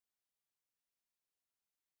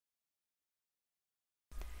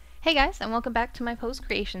Hey guys, and welcome back to my pose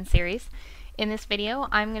creation series. In this video,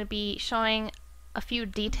 I'm going to be showing a few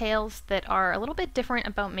details that are a little bit different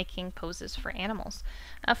about making poses for animals.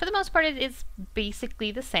 For the most part, it is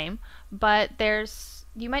basically the same, but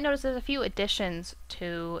you might notice there's a few additions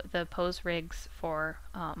to the pose rigs for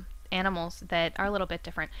animals that are a little bit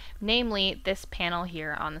different, namely this panel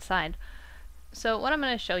here on the side. So what I'm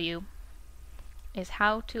going to show you is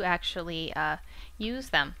how to actually use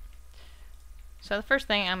them. So the first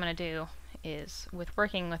thing I'm going to do is, with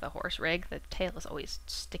working with a horse rig, the tail is always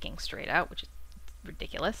sticking straight out, which is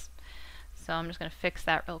ridiculous. So I'm just going to fix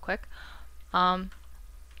that real quick.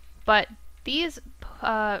 But these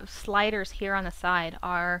sliders here on the side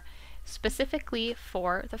are specifically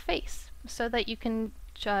for the face, so that you can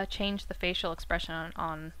change the facial expression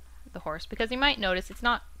on the horse. Because you might notice it's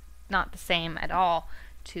not the same at all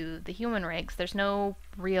to the human rigs. There's no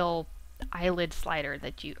real eyelid slider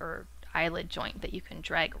that or eyelid joint that you can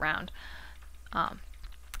drag around.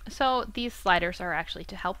 So these sliders are actually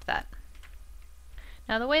to help that.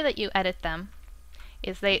 Now the way that you edit them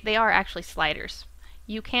is they are actually sliders.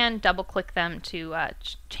 You can double click them to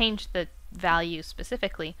change the value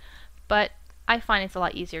specifically, but I find it's a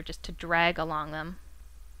lot easier just to drag along them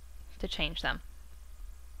to change them.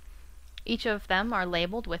 Each of them are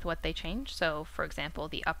labeled with what they change. So for example,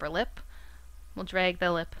 the upper lip, we'll drag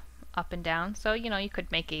the lip up and down. So, you know, you could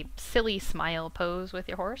make a silly smile pose with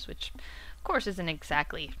your horse, which of course isn't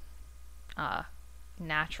exactly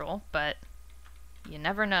natural, but you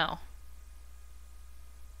never know.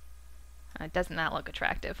 Doesn't that look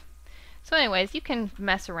attractive? So anyways, you can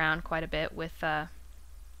mess around quite a bit with the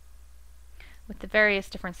various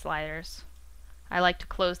different sliders. I like to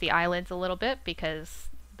close the eyelids a little bit because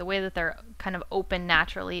the way that they're kind of open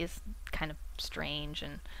naturally is kind of strange.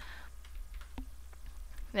 And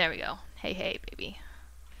there we go. Hey, hey, baby.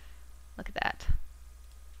 Look at that.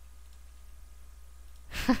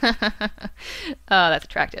 Oh, that's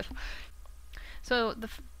attractive. So the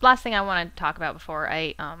last thing I want to talk about before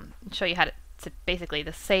I show you how to basically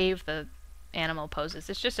save the animal poses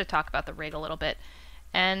is just to talk about the rig a little bit.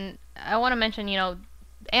 And I want to mention, you know,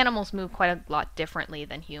 animals move quite a lot differently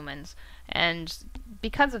than humans. And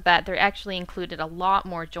because of that, they're actually included a lot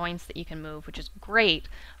more joints that you can move, which is great.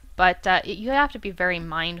 But you have to be very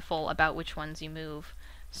mindful about which ones you move.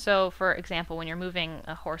 So for example, when you're moving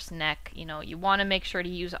a horse neck, you know, you want to make sure to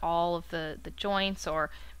use all of the joints,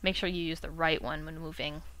 or make sure you use the right one when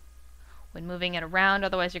moving it around.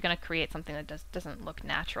 Otherwise you're going to create something that doesn't look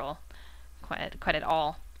natural quite at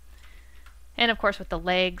all. And of course with the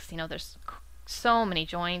legs, you know, there's so many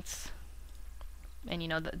joints, and you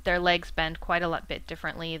know their legs bend quite a bit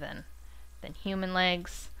differently than human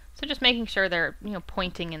legs. So just making sure they're, you know,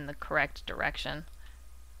 pointing in the correct direction.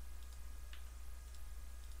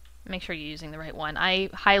 Make sure you're using the right one. I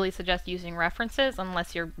highly suggest using references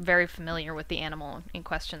unless you're very familiar with the animal in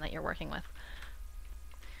question that you're working with.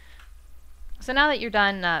 So now that you're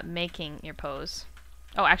done making your pose,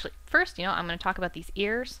 oh, actually, first, you know, I'm going to talk about these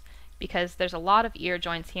ears, because there's a lot of ear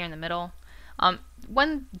joints here in the middle.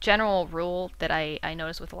 One general rule that I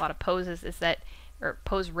notice with a lot of poses is that, or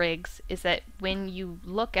pose rigs, is that when you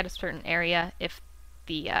look at a certain area, if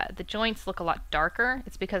the joints look a lot darker,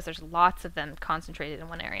 it's because there's lots of them concentrated in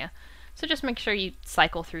one area. So just make sure you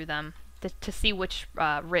cycle through them to see which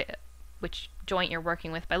joint you're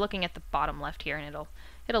working with by looking at the bottom left here, and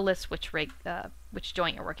it'll list which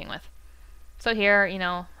joint you're working with. So here, you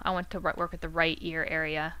know, I want to work with the right ear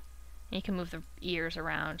area, and you can move the ears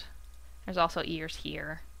around. There's also ears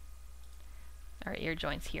here, or ear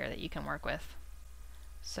joints here that you can work with.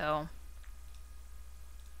 So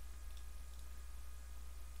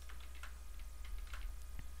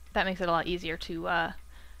that makes it a lot easier to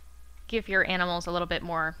give your animals a little bit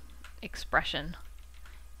more expression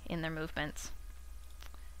in their movements.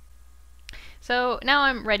 So now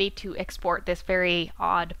I'm ready to export this very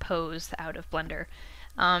odd pose out of Blender.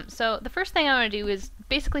 So the first thing I want to do is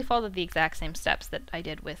basically follow the exact same steps that I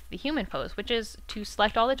did with the human pose, which is to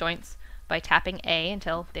select all the joints by tapping A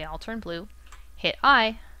until they all turn blue, hit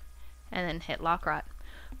I, and then hit lock rot.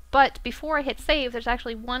 But before I hit save, there's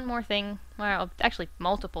actually one more thing, well, actually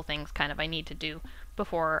multiple things kind of I need to do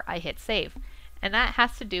before I hit save. And that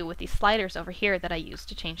has to do with these sliders over here that I use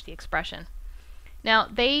to change the expression. Now,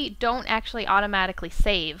 they don't actually automatically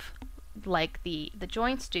save like the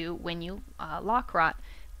joints do when you lock rot.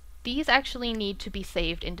 These actually need to be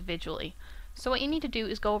saved individually. So what you need to do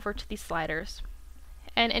is go over to these sliders,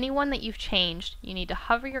 and any one that you've changed, you need to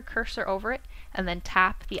hover your cursor over it and then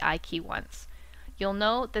tap the I key once. You'll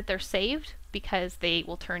know that they're saved because they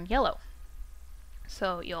will turn yellow.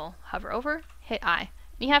 So you'll hover over, hit I,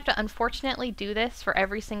 You have to unfortunately do this for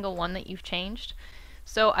every single one that you've changed.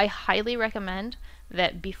 So I highly recommend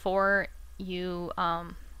that before you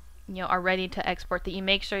are ready to export, that you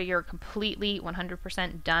make sure you're completely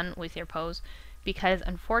 100% done with your pose, because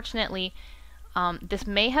unfortunately this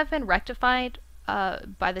may have been rectified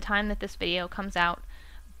by the time that this video comes out,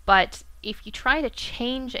 but if you try to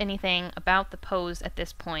change anything about the pose at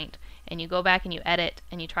this point and you go back and you edit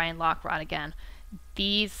and you try and lock rod again,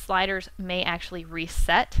 these sliders may actually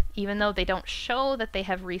reset. Even though they don't show that they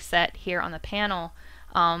have reset here on the panel,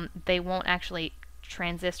 they won't actually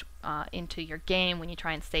transist into your game when you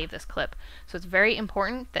try and save this clip. So it's very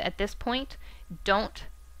important that at this point, don't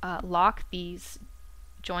lock these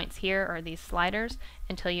joints here or these sliders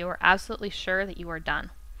until you are absolutely sure that you are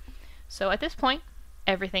done. So at this point,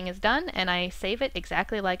 everything is done, and I save it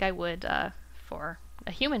exactly like I would for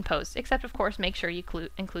a human pose, except of course make sure you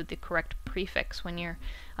include the correct prefix when you're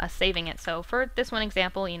saving it. So for this one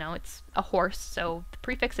example, it's a horse, so the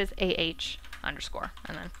prefix is AH underscore,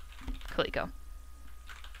 and then Kaleeko.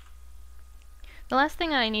 The last thing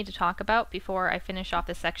that I need to talk about before I finish off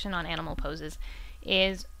this section on animal poses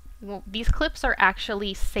is these clips are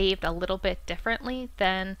actually saved a little bit differently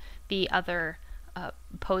than the other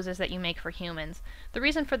poses that you make for humans. The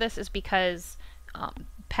reason for this is because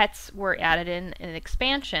pets were added in an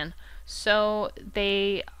expansion, so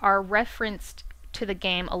they are referenced to the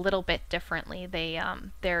game a little bit differently.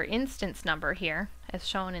 Their instance number here, as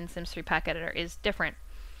shown in Sims 3 Pack Editor, is different.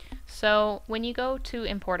 So when you go to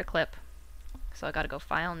import a clip, so I gotta go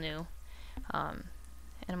File, New, and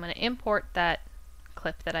I'm gonna import that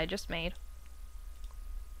clip that I just made.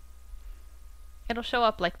 It'll show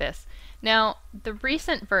up like this. Now, the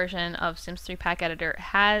recent version of Sims 3 Pack Editor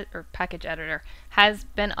Package Editor has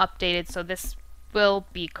been updated, so this will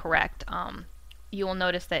be correct. You will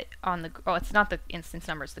notice that on the it's not the instance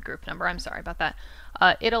number, it's the group number. I'm sorry about that.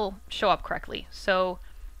 It'll show up correctly. So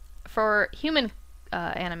for human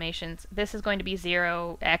animations, this is going to be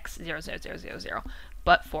 0x00000.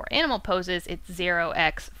 But for animal poses, it's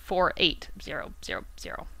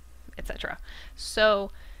 0x48000, etc.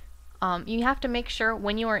 So you have to make sure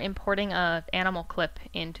when you are importing an animal clip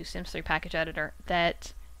into Sims 3 Package Editor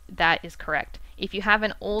that that is correct. If you have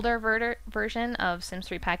an older version of Sims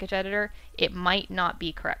 3 Package Editor, it might not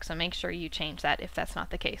be correct, so make sure you change that if that's not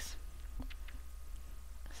the case.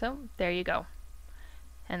 So there you go.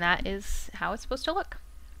 And that is how it's supposed to look.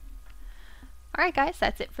 Alright guys,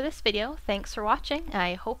 that's it for this video. Thanks for watching.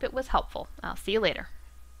 I hope it was helpful. I'll see you later.